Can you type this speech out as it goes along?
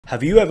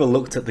Have you ever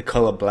looked at the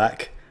color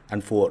black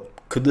and thought,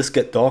 could this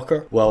get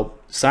darker? Well,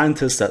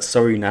 scientists at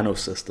Surrey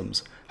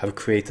Nanosystems have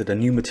created a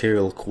new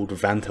material called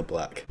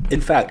Vantablack.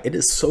 In fact, it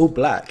is so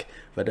black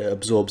that it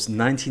absorbs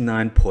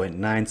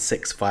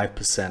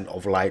 99.965%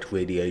 of light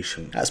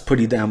radiation. That's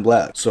pretty damn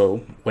black.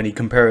 So when you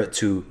compare it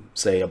to,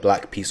 say, a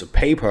black piece of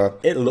paper,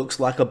 it looks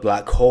like a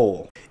black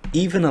hole.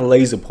 Even a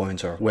laser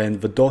pointer, when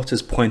the dot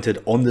is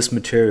pointed on this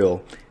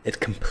material, it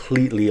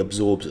completely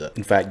absorbs it.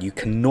 In fact, you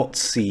cannot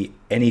see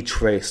any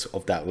trace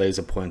of that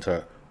laser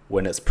pointer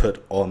when it's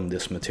put on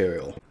this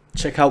material.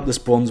 Check out this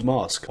bronze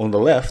mask. On the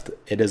left,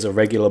 it is a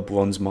regular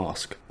bronze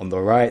mask. On the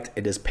right,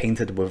 it is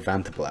painted with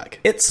Vantablack.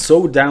 It's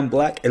so damn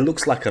black, it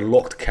looks like a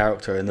locked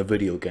character in a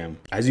video game.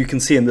 As you can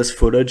see in this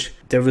footage,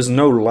 there is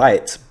no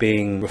light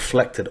being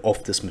reflected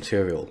off this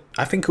material.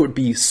 I think it would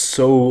be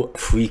so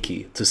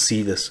freaky to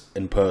see this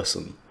in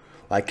person.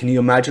 Like, can you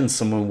imagine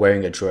someone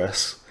wearing a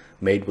dress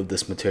made with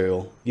this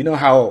material? You know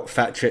how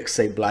fat chicks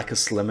say black is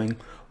slimming?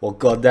 Well,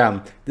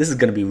 goddamn, this is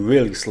gonna be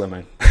really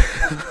slimming.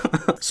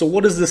 So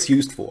what is this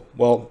used for?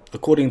 Well,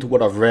 according to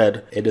what I've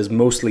read, it is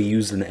mostly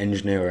used in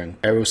engineering.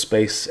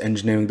 Aerospace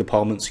engineering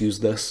departments use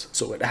this,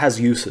 so it has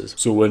uses.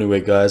 So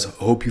anyway guys, I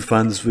hope you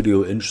find this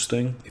video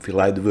interesting. If you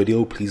liked the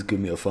video, please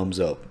give me a thumbs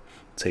up.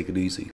 Take it easy.